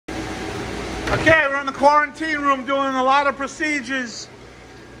Okay, we're in the quarantine room doing a lot of procedures.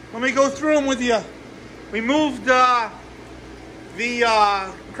 Let me go through them with you. We moved the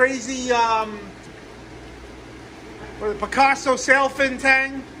crazy Picasso sail fin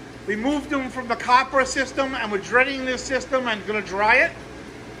tang. We moved them from the copper system, and we're dredging this system and going to dry it.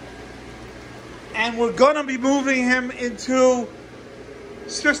 And we're going to be moving him into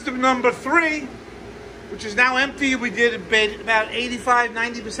system number 3, which is now empty. We did about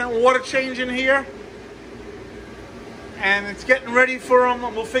 85–90% water change in here. And it's getting ready for him,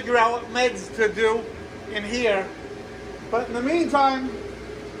 and we'll figure out what meds to do in here. But in the meantime,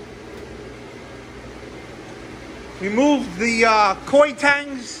 we moved the koi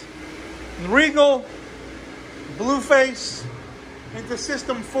tangs, the Regal, the Blueface into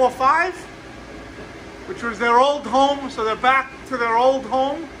system 4-5, which was their old home, so they're back to their old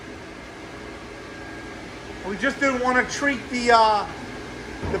home. We just didn't want to treat the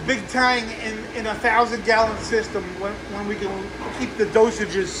big tang in a 1,000-gallon system when we can keep the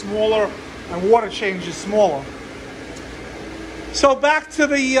dosages smaller and water changes smaller. So back to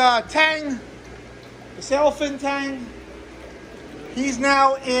the tang, the sailfin tang. He's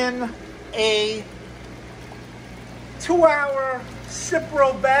now in a 2-hour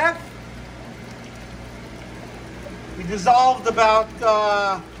Cipro bath. We dissolved about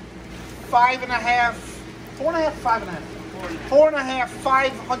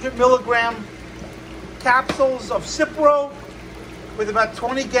 500 milligram capsules of Cipro with about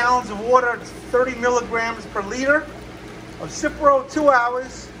 20 gallons of water. It's 30 milligrams per liter of Cipro, 2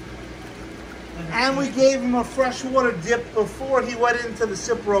 hours. And we gave him a freshwater dip before he went into the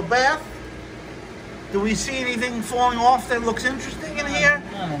Cipro bath. Do we see anything falling off that looks interesting in here?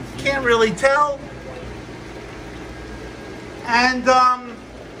 Can't really tell. And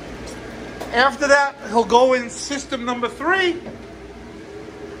after that, he'll go in system number 3,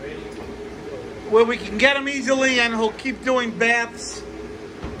 where we can get him easily, and he'll keep doing baths.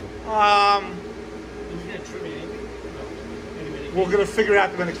 We're gonna figure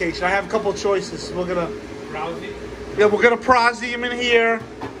out the medication. I have a couple of choices. We're gonna Prosy him in here,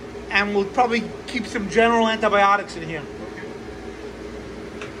 and we'll probably keep some general antibiotics in here.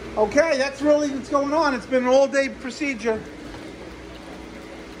 Okay, that's really what's going on. It's been an all-day procedure.